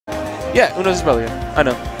Yeah, Uno's his brother. Yeah. I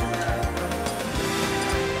know.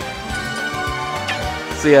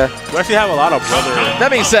 So yeah. We actually have a lot of brother. That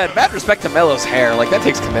being said, mad respect to Melo's hair. Like, that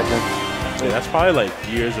takes commitment. Yeah, that's probably like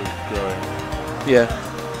years of growing. Yeah.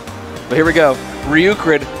 But here we go.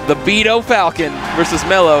 Ryukred, the Beto Falcon, versus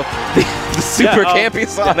Melo, the super campy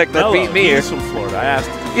Sonic that Melo, beat me here. He's from Florida. I asked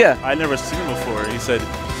him. Yeah. I'd never seen him before. He said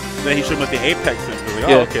that he showed him at the Apex thing. Like,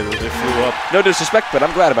 Yeah. oh, okay, they flew up. No disrespect, but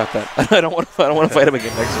I'm glad about that. I don't want to fight him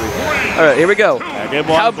again next week. All right, here we go.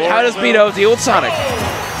 How does Beto deal with Sonic?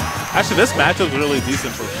 Actually, this matchup is really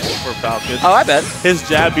decent for Falcon. Oh, I bet. His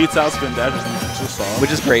jab beats out spin dash, which is solid.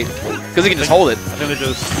 Which is great, because he can just hold it. I think they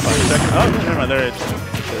just oh, never mind. There it is.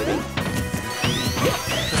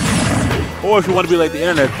 Or if you want to be like the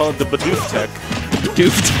internet, call it the Badoof Tech.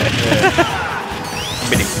 Badoof Tech.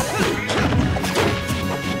 Mini.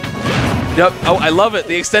 Yep. Oh, I love it.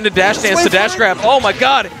 The extended dash dance to dash grab. Oh my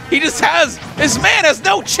God. He just has. This man has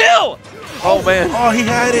no chill. Oh man. Oh, he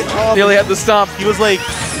had it. Oh, he only had the stomp. He was like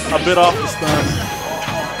a bit off the stump.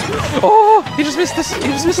 Oh, he just missed this. He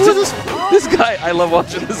just missed this. This guy. I love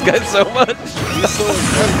watching this guy so much. He's so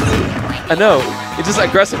aggressive. I know. He's just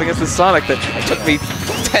aggressive against this Sonic that took me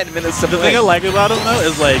 10 minutes to play. The thing I like about him though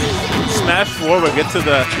is like Smash 4 will get to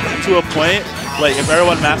a point like if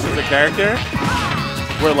everyone masters the character,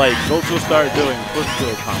 where like folks will start doing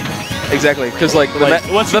footstool combos. Exactly, because like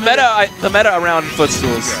the meta around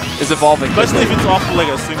footstools is evolving. Especially if it's off of like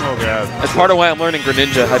a single grab. That's part of why I'm learning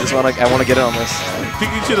Greninja. I want to get in on this.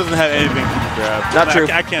 Pikachu doesn't have anything to grab. Not true.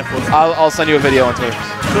 I can't footstool. I'll send you a video on Twitter.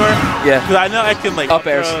 Sure. Yeah. Because I know I can like up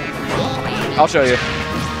airs. I'll show you.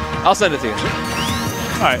 I'll send it to you.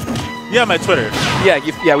 All right. Yeah, my Twitter.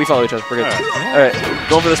 Yeah, we follow each other. We're good. All right.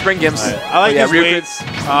 Going for the spring gimps. Right. I like Ryukred's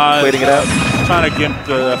waiting it out. Trying to gimp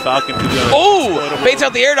the Falcon to the oh! Baits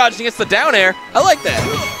out the air dodge and gets the down air. I like that.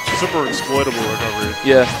 Super exploitable recovery.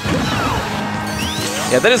 Yeah.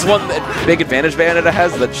 Yeah, that is one big advantage Bayonetta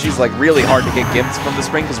has, that she's like really hard to get gimps from the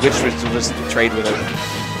spring, because Witch will just trade with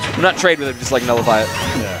it. Not trade with it, just like nullify it.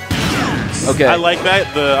 Yeah. Okay. I like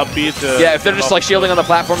that, the upbeat. Yeah, if they're just like shielding on the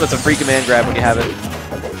platform, that's a free command grab when you have it.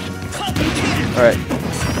 All right.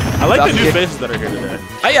 I like the new faces that are here today.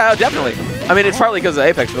 Yeah, definitely. I mean, it's partly because of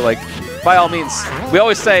Apex, but like, by all means, we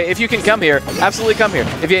always say, if you can come here, absolutely come here.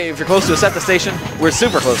 If you're close to a SEPTA station, we're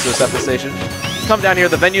super close to a SEPTA station. Come down here.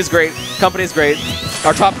 The venue's great. Company's great.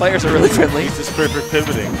 Our top players are really friendly. He's just perfect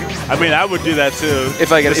pivoting. I mean, I would do that too.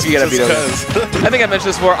 If you get a beat over. I think I mentioned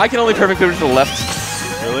this before. I can only perfect pivot to the left.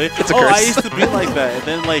 Really? It's a curse. I used to be like that, and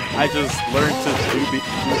then like I just learned to do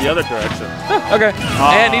the other direction. Okay.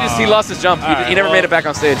 And he lost his jump. He never made it back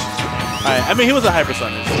on stage. I mean, he was a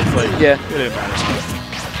hypersonic, so it's like yeah, it didn't matter.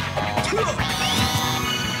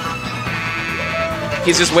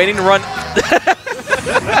 He's just waiting to run.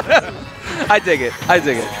 I dig it. I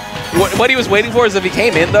dig it. What he was waiting for is if he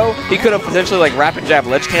came in, though, he could have potentially, like, rapid jab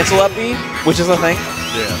ledge cancel up B, which is a thing.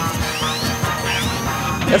 Yeah.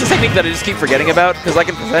 That's a technique that I just keep forgetting about, because I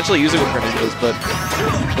can potentially use it with Greninjas, but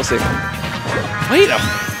we'll see. Wait a...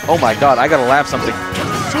 Oh, my God. I got to laugh something.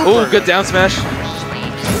 Ooh, good down smash.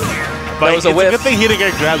 But that was a whiff. It's a good thing he didn't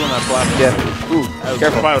get grabbed on that platform. Yeah. Ooh,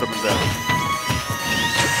 careful. Would have been dead.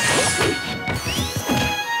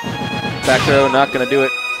 Back throw, not going to do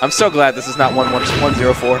it. I'm so glad this is not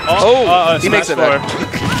 1-1-0-4. Oh, he makes it back.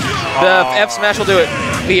 The F smash will do it.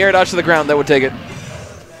 The air dodge to the ground, that would take it.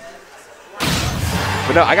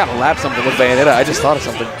 But no, I got to lap something with Bayonetta. I just thought of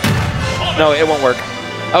something. No, it won't work.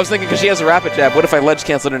 I was thinking because she has a rapid jab, what if I ledge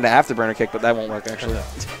cancel it into afterburner kick? But that won't work, actually.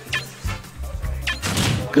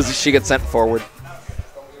 Because she gets sent forward.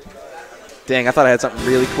 Dang, I thought I had something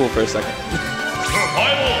really cool for a second.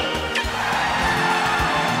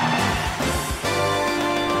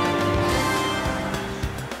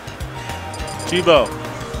 Chibo,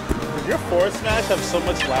 does your forward smash have so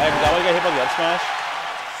much lag? Is that why you got hit by the up smash?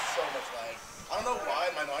 So much lag. I don't know why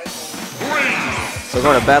my mind's So we're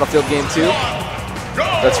going to Battlefield Game 2.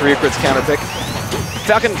 That's Ryukred's counter pick.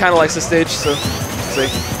 Falcon kind of likes this stage, so see.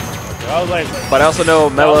 But I also know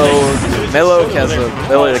Melo has the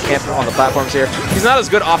ability to camp on the platforms here. He's not as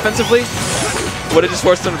good offensively, but it just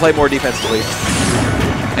forced him to play more defensively.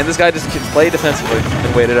 And this guy just can play defensively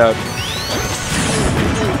and wait it out.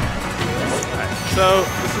 So,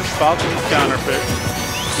 this is Falcon's counter pick.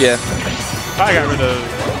 Yeah. I got rid of...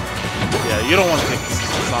 Yeah, you don't want to take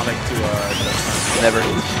Sonic to... Never.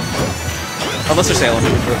 Unless they're sailing.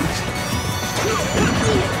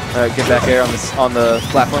 Alright, get back air on the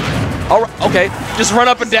platform. Alright, okay. Just run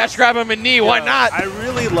up and dash grab him and knee. Why not? I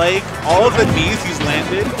really like all of the knees he's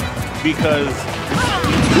landed because...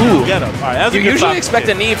 Ooh. Get him. All right, you usually expect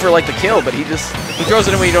a knee for like the kill, but he throws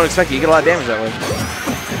it in when you don't expect it. You get a lot of damage that way.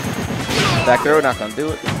 Back throw, not gonna do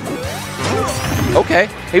it. Okay,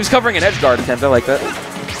 he was covering an edge guard attempt. I like that.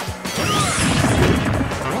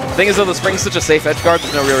 The thing is, though, the spring's such a safe edge guard,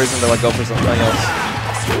 there's no real reason to like go for something else.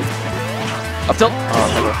 Up tilt? Oh,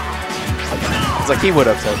 never. It's like he would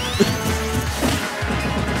up tilt.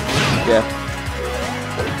 Yeah.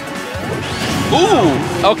 Ooh!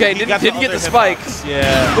 Okay, didn't get the spike.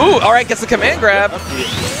 Yeah. Ooh, alright, gets the command grab.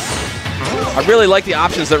 I really like the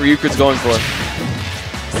options that Ryukred's going for.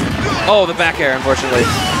 Oh, the back air, unfortunately.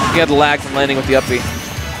 He had the lag from landing with the up B.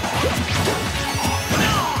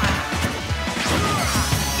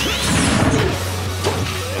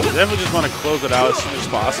 Definitely just want to close it out as soon as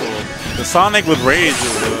possible. The Sonic with Rage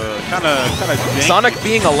is kind of janky. Sonic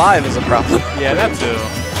being alive is a problem. Yeah, that too.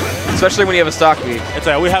 Especially when you have a stock beat. It's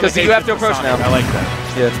like we have because you have to approach Sonic. now. I like that.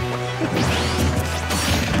 Yeah.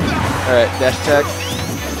 All right, dash attack.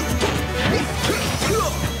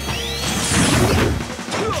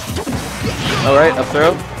 All right, up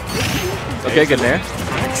throw. Okay, good nair.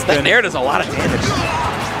 That nair does a lot of damage.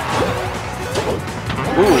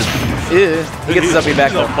 Ooh. Ew. He gets his up B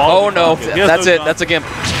back though. Oh no, that's it. That's a gimp.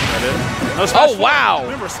 Oh wow!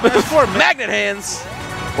 Remember, Smash 4 magnet hands.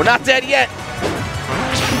 We're not dead yet.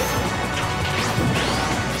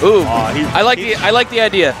 Ooh, I like the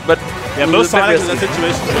idea, but yeah, most Sonics in that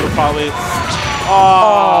situation would probably.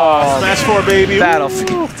 Oh, Smash 4 baby.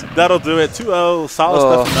 Battlefield. That'll do it. 2-0. Solid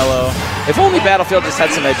stuff from Melo. If only Battlefield just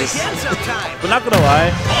had some edges. But not gonna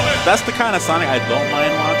lie, that's the kind of Sonic I don't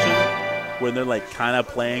mind watching. When they're like kind of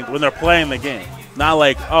playing, when they're playing the game, not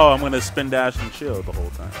like, oh, I'm gonna spin dash and chill the whole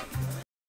time.